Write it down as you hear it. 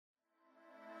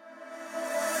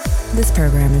This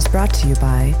program is brought to you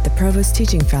by the Provost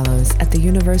Teaching Fellows at the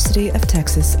University of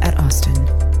Texas at Austin.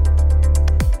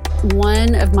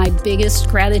 One of my biggest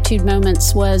gratitude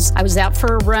moments was I was out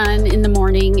for a run in the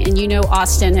morning, and you know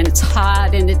Austin, and it's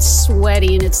hot and it's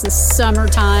sweaty and it's the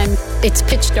summertime. It's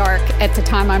pitch dark at the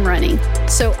time I'm running.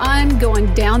 So I'm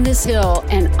going down this hill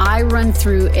and I run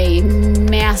through a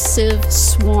massive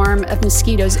swarm of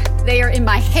mosquitoes. They are in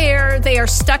my hair. They are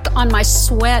stuck on my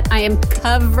sweat. I am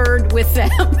covered with them.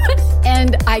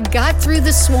 And I got through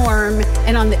the swarm,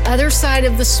 and on the other side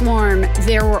of the swarm,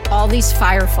 there were all these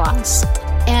fireflies.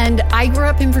 And I grew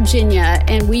up in Virginia,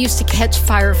 and we used to catch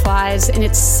fireflies, and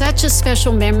it's such a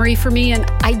special memory for me. And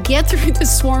I get through the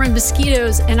swarm of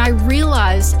mosquitoes, and I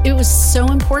realized it was so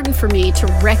important for me to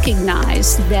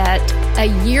recognize that a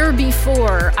year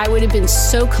before, I would have been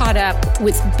so caught up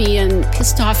with being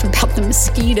pissed off about the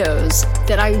mosquitoes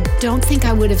that I don't think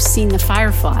I would have seen the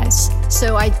fireflies.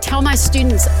 So I tell my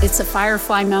students it's a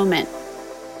firefly moment.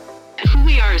 Who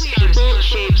we are as people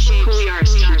shapes who we are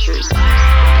as teachers.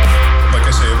 Like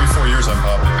I say, every 4 years I'm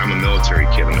popping. I'm a military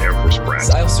kid. I'm an Air Force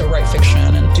brat. I also write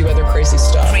fiction and do other crazy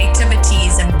stuff. Creativity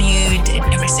is imbued in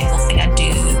every single thing I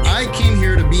do. I came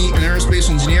here to be an aerospace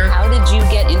engineer. How did you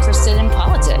get interested in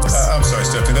politics? I'm sorry,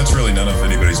 Stephanie, that's really none of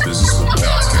anybody's business.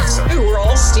 We're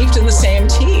all steeped in the same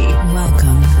tea.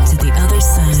 Welcome to the other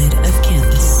side of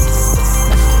campus.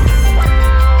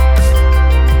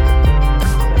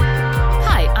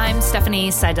 I'm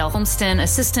Stephanie Seidel-Holmston,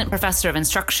 Assistant Professor of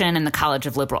Instruction in the College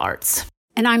of Liberal Arts.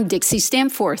 And I'm Dixie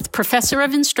Stamforth, Professor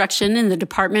of Instruction in the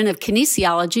Department of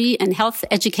Kinesiology and Health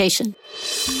Education.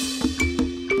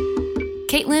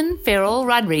 Kaitlyn Farrell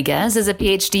Rodriguez is a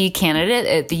PhD candidate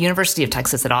at the University of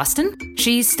Texas at Austin.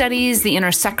 She studies the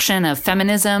intersection of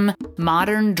feminism,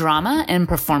 modern drama, and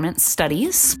performance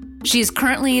studies. She's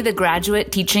currently the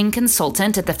graduate teaching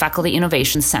consultant at the Faculty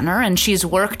Innovation Center, and she's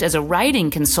worked as a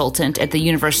writing consultant at the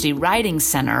University Writing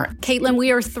Center. Kaitlyn,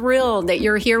 we are thrilled that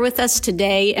you're here with us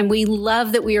today, and we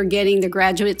love that we are getting the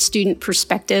graduate student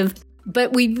perspective.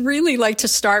 But we'd really like to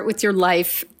start with your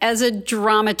life as a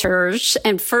dramaturge.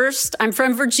 And first, I'm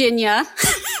from Virginia.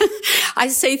 I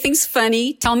say things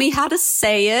funny. Tell me how to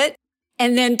say it.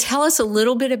 And then tell us a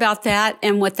little bit about that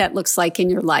and what that looks like in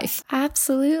your life.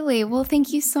 Absolutely. Well,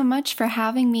 thank you so much for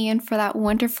having me and for that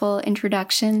wonderful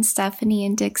introduction, Stephanie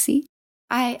and Dixie.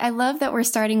 I love that we're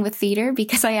starting with theater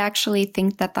because I actually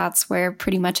think that that's where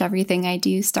pretty much everything I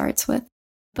do starts with.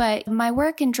 But my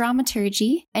work in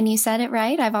dramaturgy, and you said it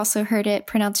right, I've also heard it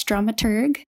pronounced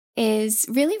dramaturg, is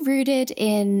really rooted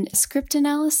in script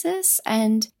analysis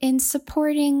and in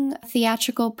supporting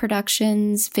theatrical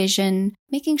productions, vision,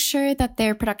 making sure that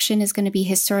their production is going to be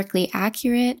historically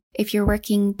accurate. If you're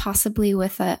working possibly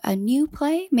with a new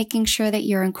play, making sure that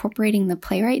you're incorporating the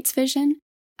playwright's vision.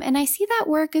 And I see that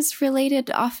work is related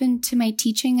often to my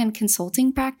teaching and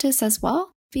consulting practice as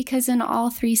well. Because in all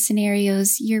three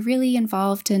scenarios, you're really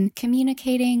involved in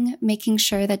communicating, making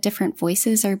sure that different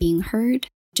voices are being heard,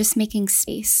 just making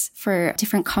space for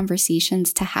different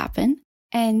conversations to happen.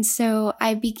 And so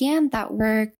I began that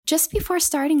work just before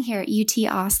starting here at UT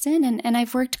Austin, and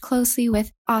I've worked closely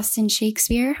with Austin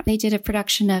Shakespeare. They did a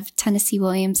production of Tennessee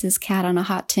Williams's Cat on a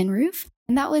Hot Tin Roof.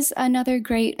 And that was another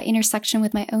great intersection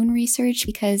with my own research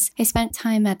because I spent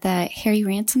time at the Harry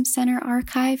Ransom Center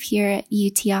archive here at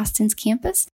UT Austin's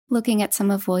campus, looking at some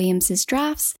of Williams's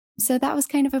drafts. So that was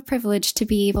kind of a privilege to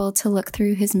be able to look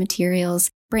through his materials,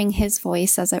 bring his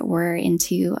voice, as it were,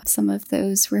 into some of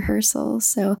those rehearsals.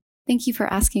 So thank you for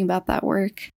asking about that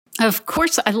work. Of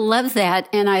course, I love that.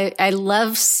 And I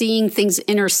love seeing things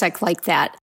intersect like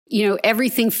that. You know,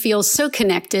 everything feels so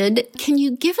connected. Can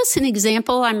you give us an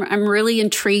example? I'm really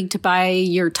intrigued by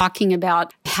your talking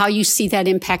about how you see that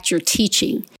impact your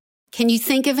teaching. Can you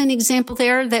think of an example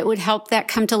there that would help that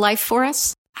come to life for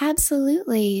us?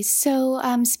 Absolutely. So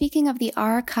speaking of the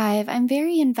archive, I'm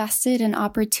very invested in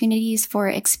opportunities for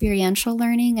experiential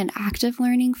learning and active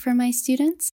learning for my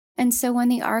students. And so when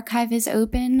the archive is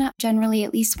open, generally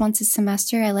at least once a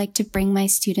semester, I like to bring my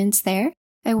students there.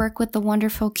 I work with the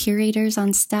wonderful curators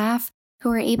on staff who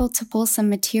are able to pull some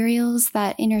materials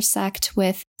that intersect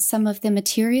with some of the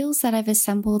materials that I've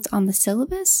assembled on the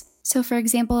syllabus. So for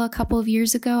example, a couple of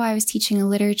years ago, I was teaching a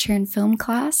literature and film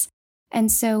class.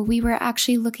 And so we were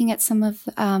actually looking at some of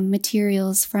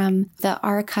materials from the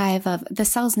archive of the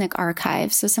Selznick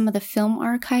archive. So some of the film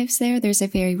archives there's a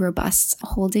very robust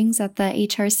holdings at the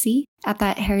HRC, at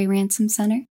that Harry Ransom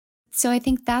Center. So I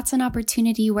think that's an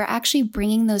opportunity where actually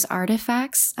bringing those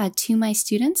artifacts to my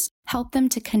students help them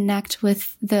to connect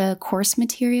with the course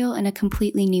material in a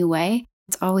completely new way.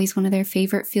 It's always one of their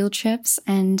favorite field trips,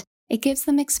 and it gives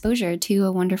them exposure to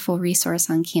a wonderful resource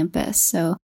on campus.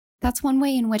 So that's one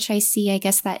way in which I see, I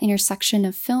guess, that intersection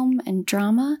of film and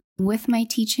drama with my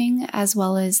teaching, as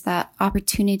well as that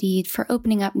opportunity for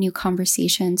opening up new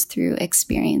conversations through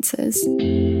experiences.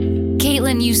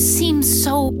 Kaitlyn, you seem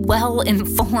so well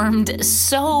informed,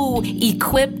 so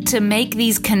equipped to make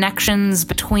these connections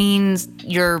between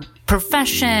your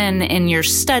profession and your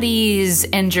studies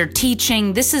and your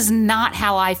teaching. This is not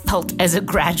how I felt as a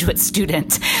graduate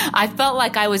student. I felt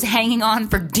like I was hanging on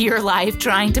for dear life,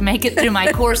 trying to make it through my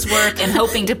coursework and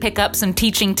hoping to pick up some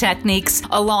teaching techniques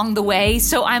along the way.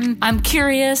 So I'm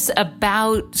curious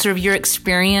about sort of your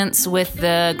experience with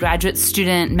the graduate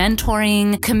student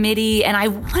mentoring committee, and I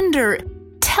wonder,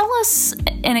 tell us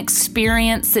an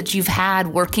experience that you've had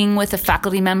working with a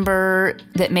faculty member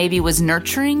that maybe was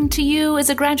nurturing to you as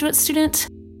a graduate student.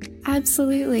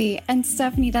 Absolutely. And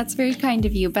Stephanie, that's very kind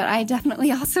of you, but I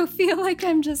definitely also feel like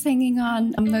I'm just hanging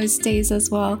on those days as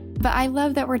well. But I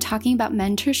love that we're talking about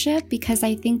mentorship, because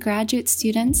I think graduate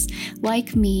students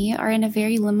like me are in a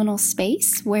very liminal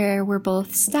space where we're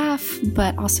both staff,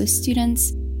 but also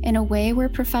students. In a way, we're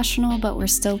professional, but we're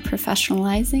still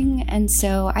professionalizing. And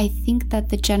so I think that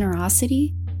the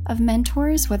generosity of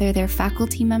mentors, whether they're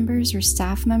faculty members or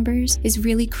staff members, is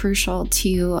really crucial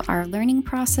to our learning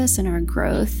process and our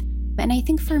growth. And I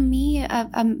think for me, a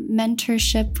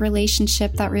mentorship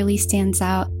relationship that really stands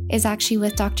out is actually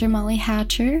with Dr. Molly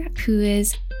Hatcher, who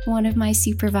is one of my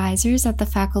supervisors at the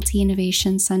Faculty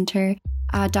Innovation Center.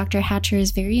 Dr. Hatcher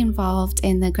is very involved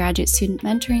in the Graduate Student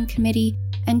Mentoring Committee,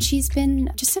 and she's been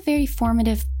just a very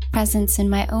formative presence in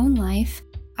my own life.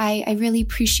 I really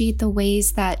appreciate the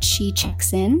ways that she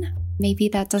checks in. Maybe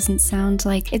that doesn't sound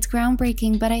like it's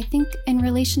groundbreaking, but I think in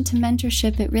relation to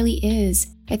mentorship, it really is.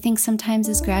 I think sometimes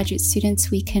as graduate students,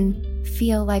 we can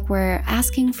feel like we're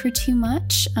asking for too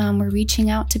much. We're reaching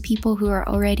out to people who are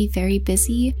already very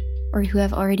busy or who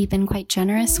have already been quite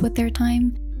generous with their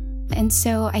time. And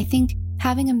so I think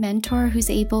having a mentor who's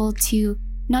able to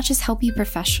not just help you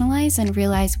professionalize and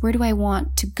realize, where do I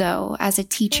want to go as a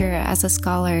teacher, as a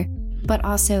scholar, but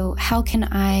also how can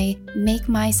I make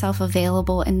myself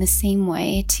available in the same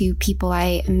way to people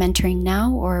I am mentoring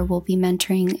now or will be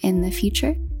mentoring in the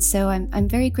future. So I'm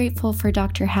very grateful for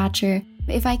Dr. Hatcher.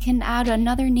 If I can add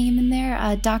another name in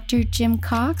there, Dr. Jim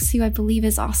Cox, who I believe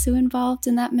is also involved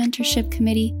in that mentorship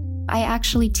committee. I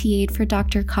actually TA'd for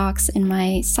Dr. Cox in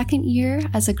my second year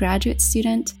as a graduate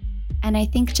student. And I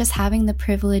think just having the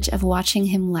privilege of watching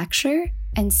him lecture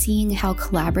and seeing how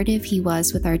collaborative he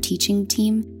was with our teaching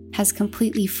team has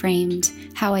completely framed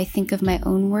how I think of my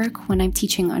own work when I'm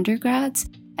teaching undergrads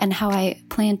and how I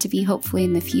plan to be hopefully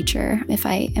in the future if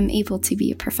I am able to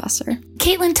be a professor.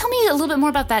 Kaitlyn, tell me a little bit more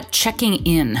about that checking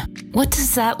in. What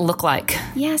does that look like?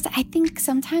 Yes, I think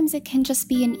sometimes it can just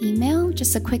be an email,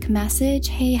 just a quick message.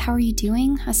 Hey, how are you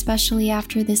doing? Especially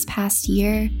after this past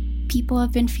year. People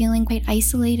have been feeling quite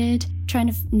isolated, trying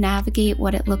to navigate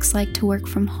what it looks like to work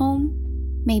from home.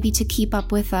 Maybe to keep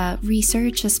up with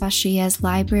research, especially as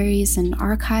libraries and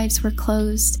archives were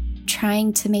closed,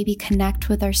 trying to maybe connect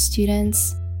with our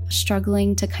students,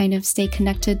 struggling to kind of stay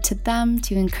connected to them,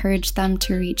 to encourage them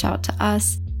to reach out to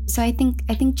us. So I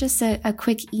think just a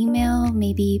quick email,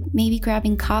 maybe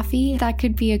grabbing coffee, that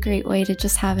could be a great way to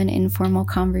just have an informal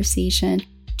conversation.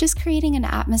 Just creating an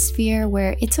atmosphere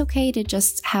where it's okay to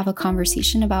just have a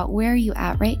conversation about where are you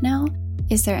at right now?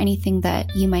 Is there anything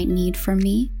that you might need from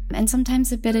me? And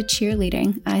sometimes a bit of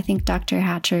cheerleading. I think Dr.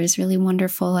 Hatcher is really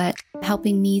wonderful at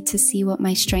helping me to see what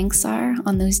my strengths are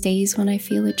on those days when I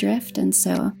feel adrift. And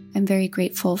so I'm very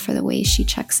grateful for the way she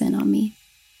checks in on me.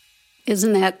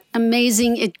 Isn't that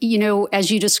amazing? As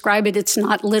you describe it, it's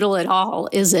not little at all,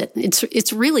 is it?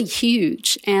 It's really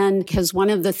huge. And because one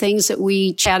of the things that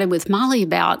we chatted with Molly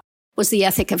about was the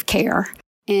ethic of care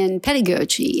and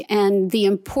pedagogy and the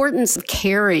importance of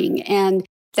caring. And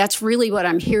that's really what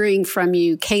I'm hearing from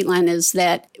you, Kaitlyn, is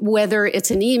that whether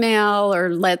it's an email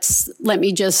or let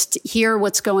me just hear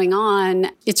what's going on,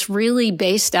 it's really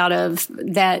based out of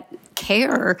that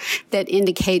care that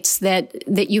indicates that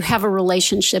you have a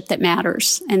relationship that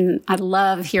matters. And I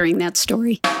love hearing that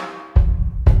story.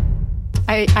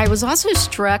 I was also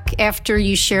struck after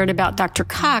you shared about Dr.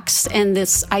 Cox and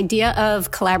this idea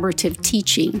of collaborative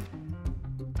teaching.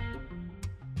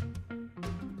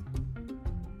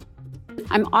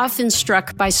 I'm often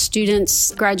struck by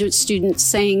graduate students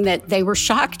saying that they were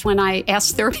shocked when I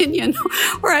asked their opinion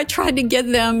or I tried to get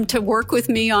them to work with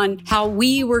me on how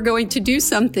we were going to do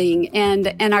something.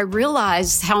 And I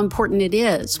realized how important it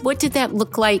is. What did that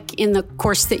look like in the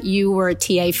course that you were a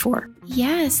TA for?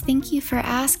 Yes, thank you for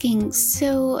asking.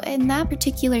 So in that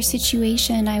particular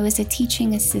situation, I was a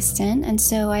teaching assistant. And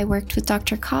so I worked with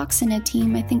Dr. Cox and a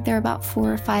team. I think there were about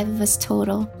 4 or 5 of us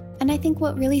total. And I think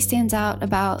what really stands out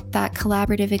about that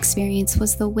collaborative experience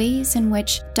was the ways in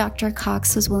which Dr.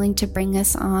 Cox was willing to bring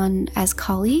us on as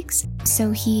colleagues. So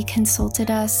he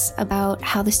consulted us about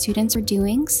how the students were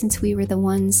doing, since we were the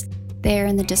ones there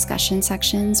in the discussion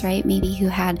sections, right? Maybe who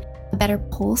had a better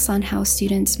pulse on how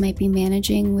students might be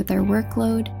managing with their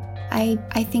workload.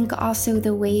 I think also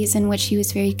the ways in which he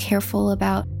was very careful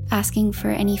about asking for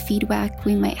any feedback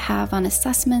we might have on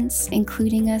assessments,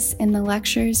 including us in the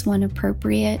lectures when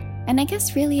appropriate. And I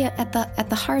guess really at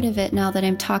the heart of it, now that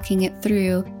I'm talking it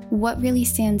through, what really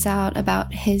stands out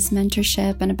about his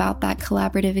mentorship and about that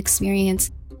collaborative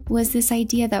experience was this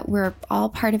idea that we're all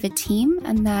part of a team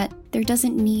and that there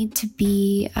doesn't need to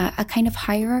be a kind of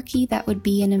hierarchy that would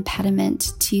be an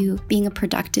impediment to being a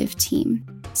productive team.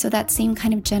 So that same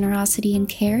kind of generosity and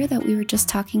care that we were just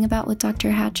talking about with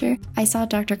Dr. Hatcher, I saw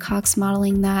Dr. Cox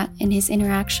modeling that in his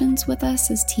interactions with us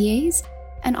as TAs.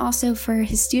 And also for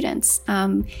his students.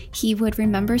 He would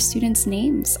remember students'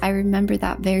 names. I remember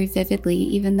that very vividly,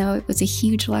 even though it was a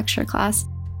huge lecture class.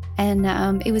 And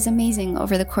it was amazing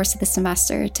over the course of the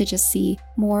semester to just see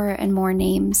more and more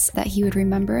names that he would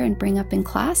remember and bring up in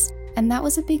class. And that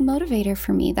was a big motivator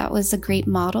for me. That was a great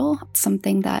model,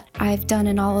 something that I've done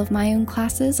in all of my own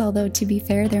classes, although to be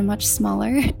fair, they're much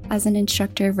smaller. As an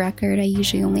instructor of record, I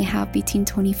usually only have between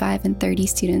 25 and 30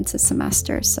 students a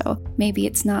semester, so maybe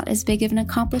it's not as big of an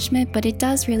accomplishment, but it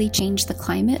does really change the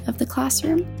climate of the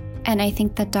classroom. And I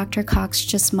think that Dr. Cox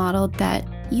just modeled that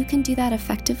you can do that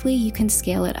effectively, you can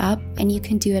scale it up, and you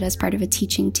can do it as part of a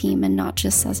teaching team and not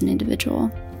just as an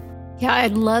individual. Yeah, I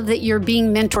love that you're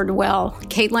being mentored well,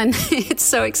 Kaitlyn. It's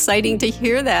so exciting to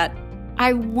hear that.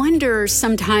 I wonder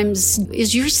sometimes,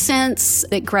 is your sense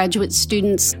that graduate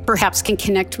students perhaps can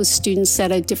connect with students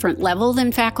at a different level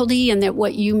than faculty, and that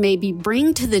what you maybe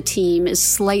bring to the team is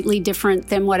slightly different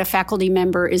than what a faculty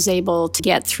member is able to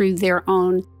get through their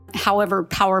own, however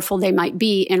powerful they might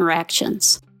be,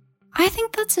 interactions? I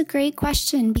think that's a great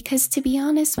question because, to be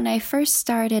honest, when I first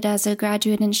started as a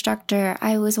graduate instructor,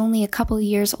 I was only a couple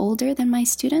years older than my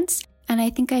students. And I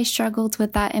think I struggled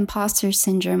with that imposter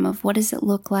syndrome of what does it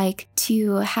look like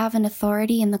to have an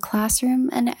authority in the classroom?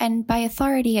 And by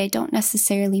authority, I don't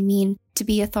necessarily mean to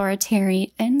be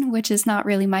authoritarian, which is not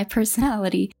really my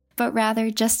personality, but rather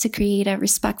just to create a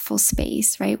respectful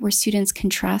space, right, where students can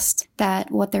trust that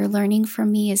what they're learning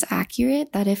from me is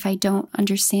accurate, that if I don't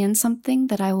understand something,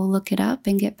 that I will look it up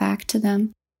and get back to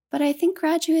them. But I think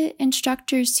graduate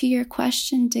instructors, to your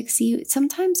question, Dixie,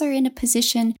 sometimes are in a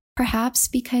position, perhaps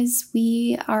because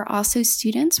we are also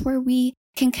students, where we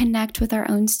can connect with our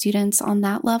own students on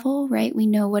that level, right? We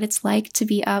know what it's like to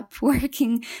be up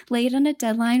working late on a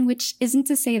deadline, which isn't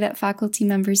to say that faculty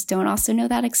members don't also know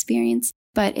that experience.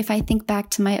 But if I think back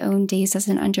to my own days as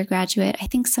an undergraduate, I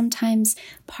think sometimes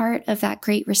part of that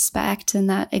great respect and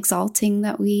that exalting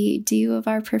that we do of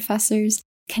our professors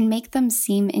can make them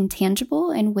seem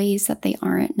intangible in ways that they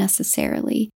aren't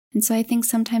necessarily. And so I think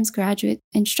sometimes graduate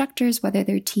instructors, whether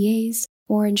they're TAs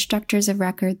or instructors of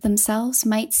record themselves,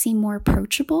 might seem more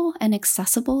approachable and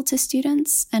accessible to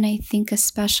students. And I think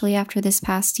especially after this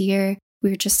past year, we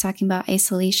were just talking about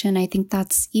isolation. I think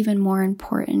that's even more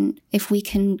important if we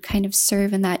can kind of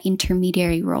serve in that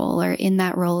intermediary role or in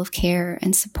that role of care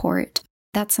and support.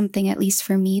 That's something, at least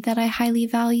for me, that I highly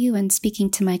value. And speaking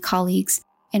to my colleagues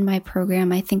in my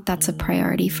program, I think that's a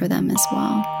priority for them as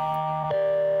well.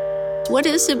 What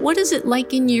is it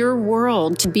like in your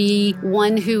world to be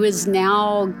one who is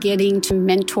now getting to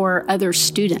mentor other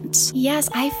students? Yes,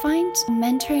 I find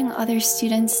mentoring other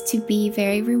students to be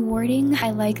very rewarding.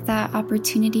 I like that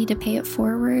opportunity to pay it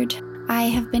forward. I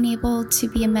have been able to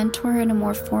be a mentor in a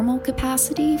more formal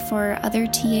capacity for other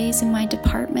TAs in my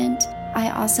department.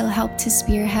 I also helped to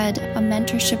spearhead a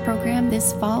mentorship program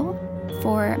this fall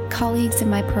for colleagues in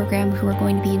my program who are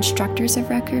going to be instructors of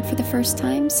record for the first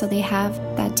time, so they have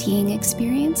that TAing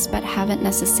experience but haven't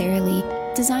necessarily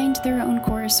designed their own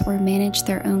course or managed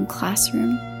their own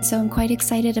classroom. So I'm quite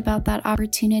excited about that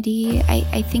opportunity.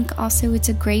 I think also it's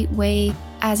a great way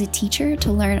as a teacher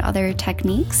to learn other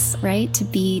techniques, right?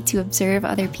 To observe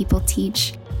other people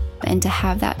teach and to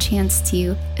have that chance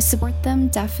to support them,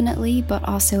 definitely, but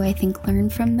also I think learn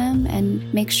from them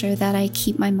and make sure that I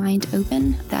keep my mind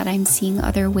open, that I'm seeing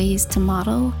other ways to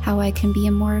model how I can be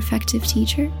a more effective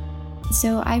teacher.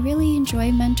 So I really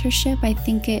enjoy mentorship. I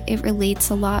think it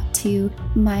relates a lot to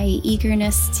my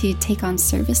eagerness to take on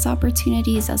service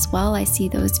opportunities as well. I see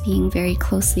those being very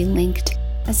closely linked.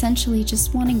 Essentially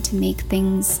just wanting to make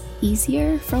things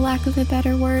easier, for lack of a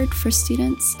better word, for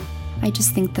students. I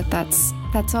just think that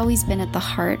that's always been at the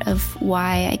heart of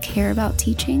why I care about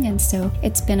teaching. And so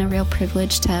it's been a real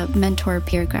privilege to mentor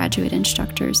peer graduate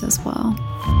instructors as well.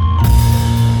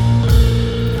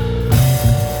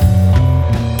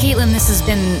 Kaitlyn, this has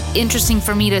been interesting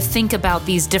for me to think about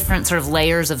these different sort of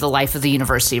layers of the life of the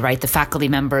university, right? The faculty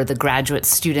member, the graduate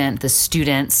student, the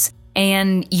students.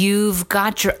 And you've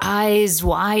got your eyes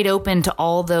wide open to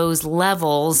all those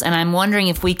levels. And I'm wondering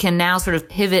if we can now sort of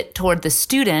pivot toward the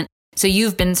student. So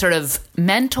you've been sort of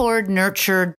mentored,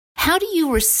 nurtured. How do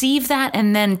you receive that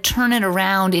and then turn it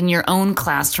around in your own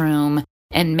classroom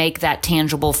and make that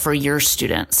tangible for your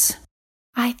students?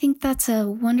 I think that's a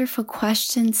wonderful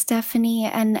question, Stephanie.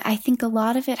 And I think a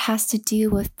lot of it has to do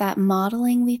with that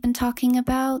modeling we've been talking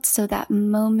about. So that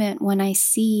moment when I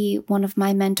see one of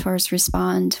my mentors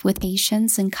respond with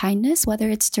patience and kindness, whether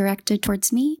it's directed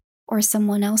towards me or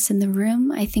someone else in the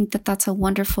room, I think that that's a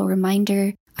wonderful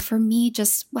reminder for me.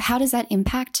 Just how does that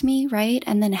impact me, right?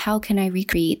 And then how can I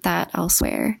recreate that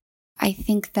elsewhere? I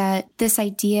think that this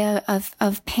idea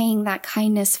of paying that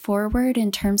kindness forward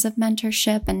in terms of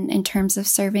mentorship and in terms of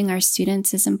serving our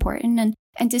students is important.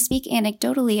 And to speak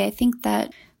anecdotally, I think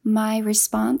that my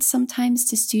response sometimes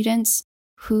to students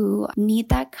who need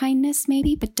that kindness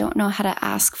maybe, but don't know how to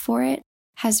ask for it,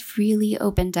 has really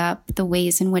opened up the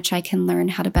ways in which I can learn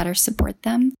how to better support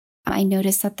them. I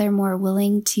notice that they're more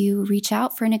willing to reach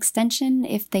out for an extension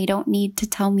if they don't need to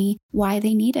tell me why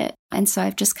they need it. And so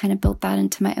I've just kind of built that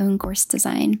into my own course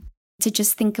design to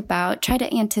just think about, try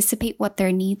to anticipate what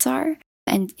their needs are,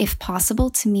 and if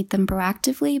possible, to meet them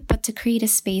proactively, but to create a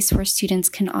space where students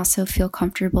can also feel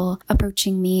comfortable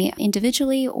approaching me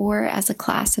individually or as a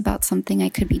class about something I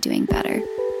could be doing better.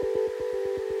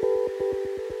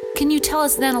 Can you tell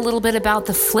us then a little bit about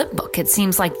the flip book? It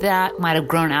seems like that might have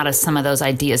grown out of some of those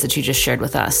ideas that you just shared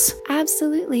with us.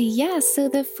 Absolutely, yes. So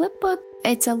the flip book,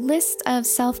 it's a list of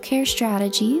self-care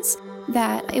strategies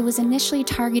that it was initially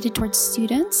targeted towards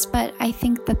students, but I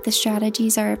think that the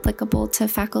strategies are applicable to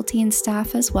faculty and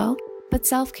staff as well. But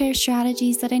self-care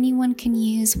strategies that anyone can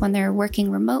use when they're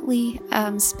working remotely,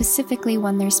 specifically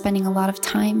when they're spending a lot of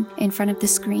time in front of the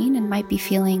screen and might be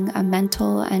feeling a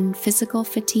mental and physical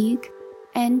fatigue.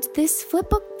 And this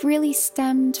flipbook really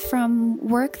stemmed from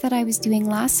work that I was doing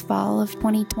last fall of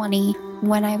 2020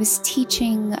 when I was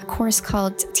teaching a course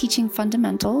called Teaching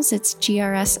Fundamentals. It's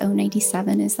GRS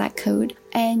 097 is that code.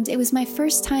 And it was my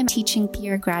first time teaching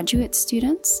peer graduate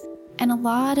students. And a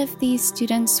lot of these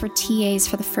students were TAs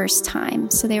for the first time.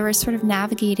 So they were sort of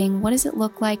navigating, what does it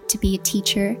look like to be a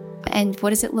teacher? And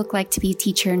what does it look like to be a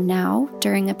teacher now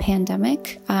during a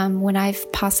pandemic when I've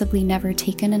possibly never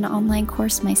taken an online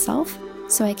course myself?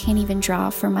 So I can't even draw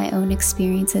from my own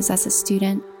experiences as a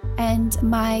student. And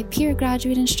my peer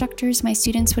graduate instructors, my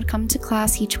students would come to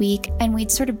class each week and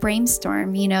we'd sort of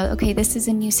brainstorm, okay, this is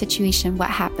a new situation. What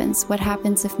happens? What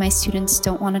happens if my students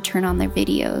don't want to turn on their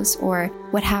videos? Or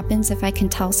what happens if I can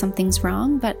tell something's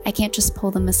wrong, but I can't just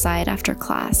pull them aside after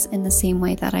class in the same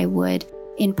way that I would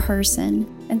in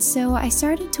person? And so I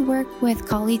started to work with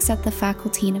colleagues at the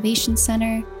Faculty Innovation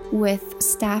Center, with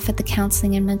staff at the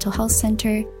Counseling and Mental Health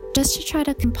Center, just to try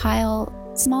to compile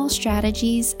small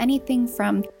strategies, anything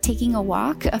from taking a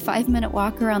walk, a 5-minute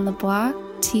walk around the block,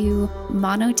 to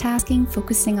monotasking,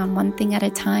 focusing on one thing at a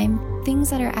time, things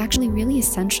that are actually really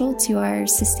essential to our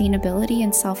sustainability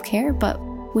and self-care, but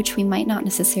which we might not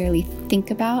necessarily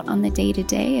think about on the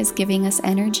day-to-day as giving us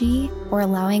energy or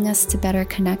allowing us to better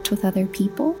connect with other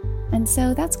people. And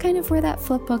so that's kind of where that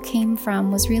flipbook came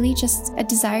from, was really just a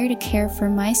desire to care for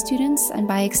my students and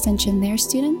by extension their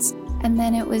students. And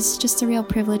then it was just a real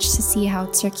privilege to see how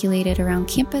it circulated around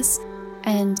campus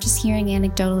and just hearing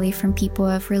anecdotally from people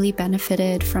who have really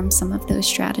benefited from some of those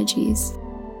strategies.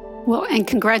 Well, and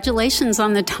congratulations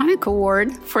on the Tonic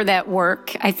Award for that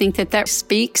work. I think that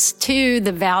speaks to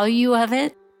the value of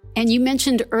it. And you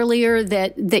mentioned earlier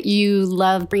that you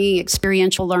love bringing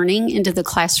experiential learning into the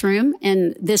classroom.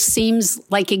 And this seems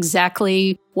like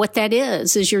exactly what that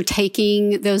is you're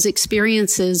taking those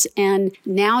experiences and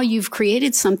now you've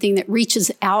created something that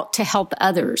reaches out to help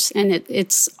others. And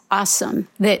it's awesome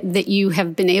that you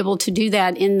have been able to do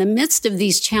that in the midst of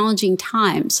these challenging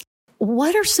times.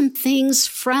 What are some things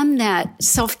from that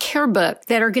self-care book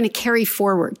that are going to carry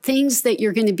forward, things that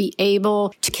you're going to be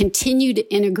able to continue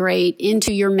to integrate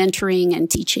into your mentoring and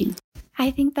teaching?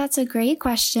 I think that's a great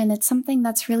question. It's something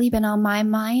that's really been on my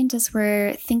mind as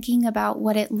we're thinking about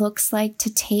what it looks like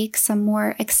to take some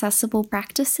more accessible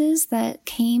practices that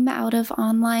came out of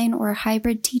online or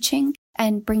hybrid teaching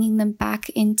and bringing them back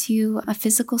into a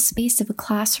physical space of a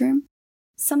classroom.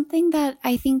 Something that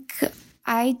I think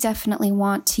I definitely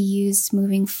want to use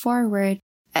moving forward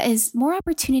is more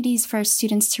opportunities for our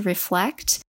students to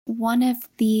reflect. One of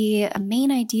the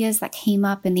main ideas that came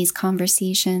up in these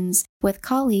conversations with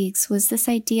colleagues was this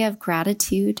idea of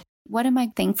gratitude. What am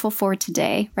I thankful for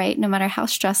today, right? No matter how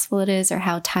stressful it is or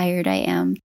how tired I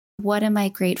am, what am I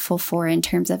grateful for in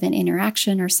terms of an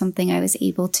interaction or something I was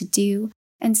able to do?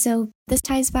 And so this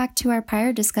ties back to our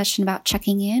prior discussion about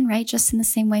checking in, right? Just in the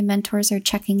same way mentors are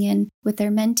checking in with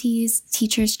their mentees,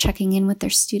 teachers checking in with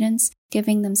their students,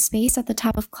 giving them space at the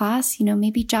top of class,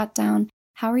 maybe jot down,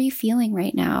 how are you feeling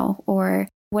right now? Or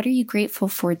what are you grateful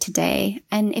for today?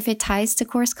 And if it ties to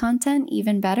course content,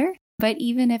 even better. But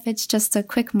even if it's just a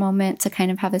quick moment to kind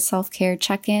of have a self-care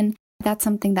check-in, that's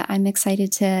something that I'm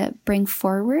excited to bring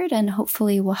forward and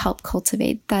hopefully will help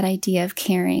cultivate that idea of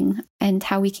caring and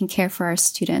how we can care for our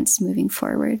students moving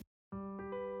forward.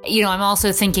 I'm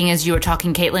also thinking as you were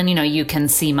talking, Kaitlyn, you can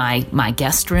see my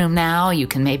guest room now. You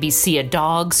can maybe see a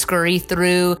dog scurry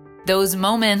through. Those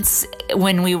moments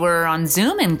when we were on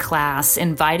Zoom in class,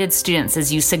 invited students,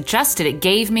 as you suggested, it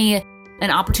gave me an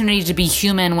opportunity to be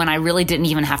human when I really didn't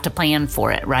even have to plan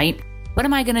for it, right? What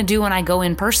am I going to do when I go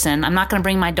in person? I'm not going to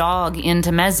bring my dog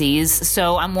into Mezzi's.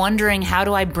 So I'm wondering, how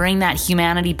do I bring that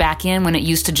humanity back in when it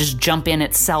used to just jump in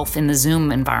itself in the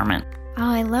Zoom environment? Oh,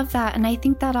 I love that. And I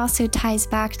think that also ties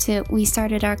back to, we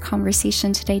started our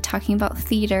conversation today talking about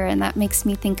theater, and that makes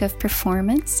me think of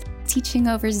performance. Teaching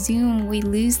over Zoom, we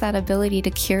lose that ability to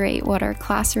curate what our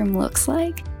classroom looks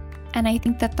like. And I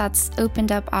think that that's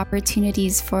opened up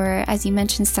opportunities for, as you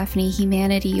mentioned, Stephanie,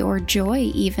 humanity or joy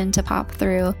even to pop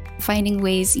through, finding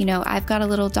ways, I've got a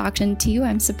little dachshund too.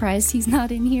 I'm surprised he's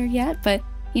not in here yet, but,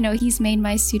 he's made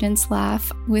my students laugh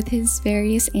with his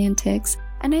various antics.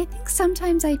 And I think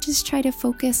sometimes I just try to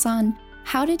focus on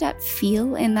how did that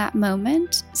feel in that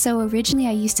moment? So originally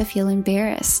I used to feel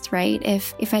embarrassed, right?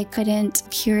 If I couldn't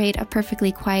curate a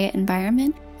perfectly quiet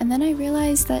environment. And then I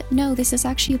realized that, no, this is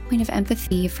actually a point of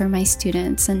empathy for my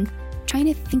students and trying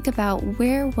to think about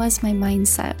where was my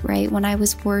mindset, right? When I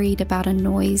was worried about a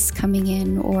noise coming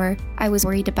in or I was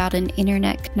worried about an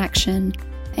internet connection,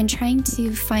 and trying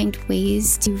to find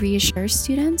ways to reassure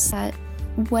students that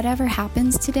whatever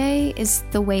happens today is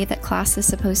the way that class is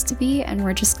supposed to be, and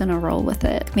we're just going to roll with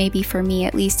it. Maybe for me,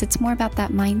 at least, it's more about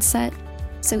that mindset.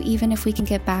 So even if we can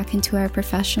get back into our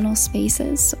professional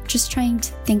spaces, just trying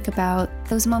to think about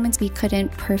those moments we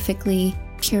couldn't perfectly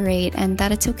curate, and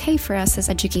that it's okay for us as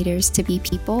educators to be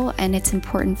people, and it's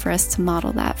important for us to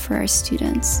model that for our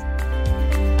students.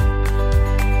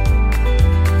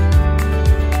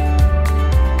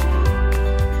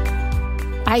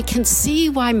 I can see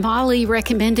why Molly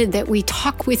recommended that we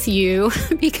talk with you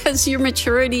because your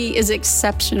maturity is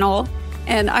exceptional.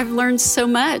 And I've learned so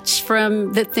much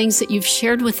from the things that you've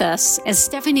shared with us. As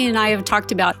Stephanie and I have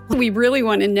talked about, what we really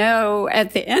want to know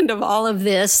at the end of all of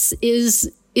this is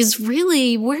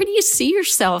really, where do you see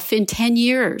yourself in 10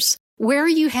 years? Where are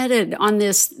you headed on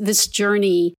this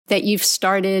journey that you've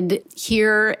started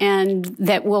here and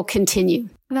that will continue?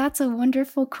 That's a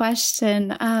wonderful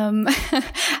question.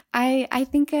 I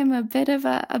think I'm a bit of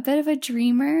a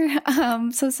dreamer.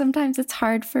 So sometimes it's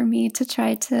hard for me to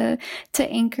try to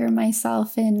anchor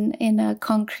myself in a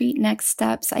concrete next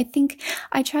steps. I think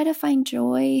I try to find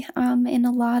joy in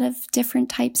a lot of different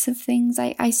types of things.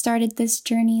 I started this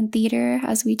journey in theater,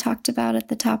 as we talked about at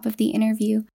the top of the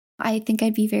interview. I think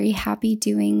I'd be very happy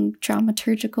doing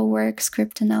dramaturgical work,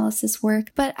 script analysis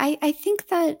work. But I think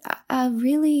that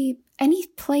really any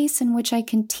place in which I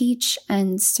can teach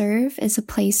and serve is a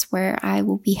place where I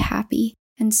will be happy.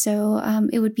 And so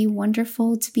it would be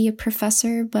wonderful to be a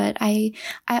professor, but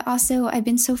I've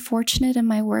been so fortunate in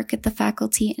my work at the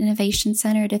Faculty Innovation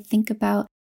Center to think about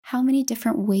how many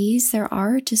different ways there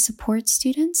are to support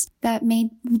students that may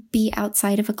be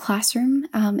outside of a classroom.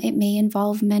 It may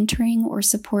involve mentoring or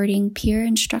supporting peer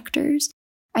instructors.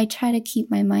 I try to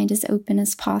keep my mind as open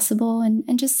as possible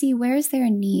and just see, where is there a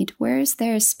need? Where is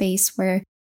there a space where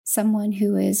someone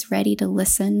who is ready to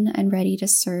listen and ready to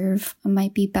serve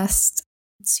might be best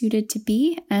suited to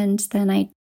be? And then I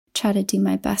try to do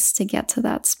my best to get to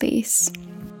that space.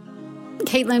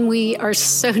 Kaitlyn, we are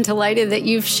so delighted that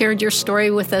you've shared your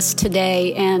story with us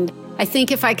today. And I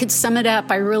think if I could sum it up,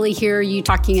 I really hear you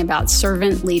talking about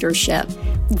servant leadership.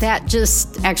 That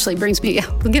just actually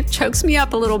chokes me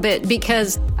up a little bit,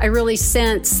 because I really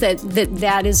sense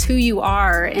that is who you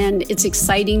are. And it's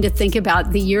exciting to think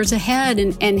about the years ahead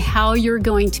and how you're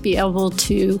going to be able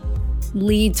to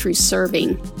lead through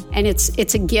serving. And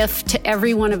it's a gift to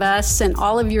every one of us and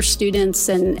all of your students.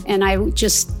 And I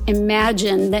just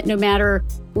imagine that no matter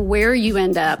where you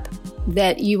end up,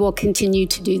 that you will continue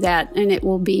to do that, and it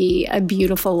will be a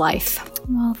beautiful life.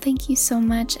 Well, thank you so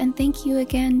much. And thank you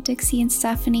again, Dixie and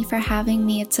Stephanie, for having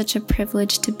me. It's such a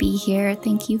privilege to be here.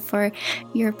 Thank you for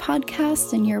your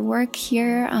podcast and your work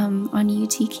here on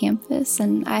UT campus.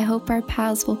 And I hope our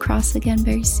paths will cross again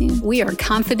very soon. We are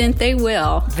confident they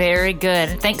will. Very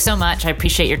good. Thanks so much. I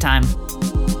appreciate your time.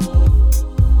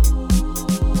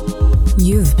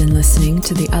 You've been listening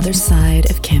to The Other Side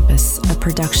of Campus, a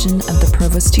production of the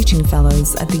Provost Teaching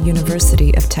Fellows at the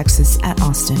University of Texas at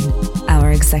Austin.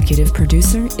 Our executive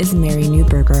producer is Mary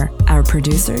Newberger. Our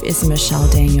producer is Michelle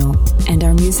Daniel. And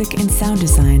our music and sound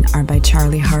design are by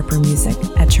Charlie Harper Music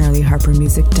at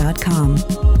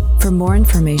charlieharpermusic.com. For more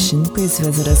information, please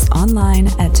visit us online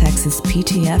at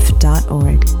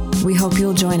texasptf.org. We hope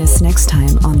you'll join us next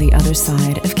time on The Other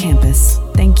Side of Campus.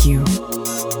 Thank you.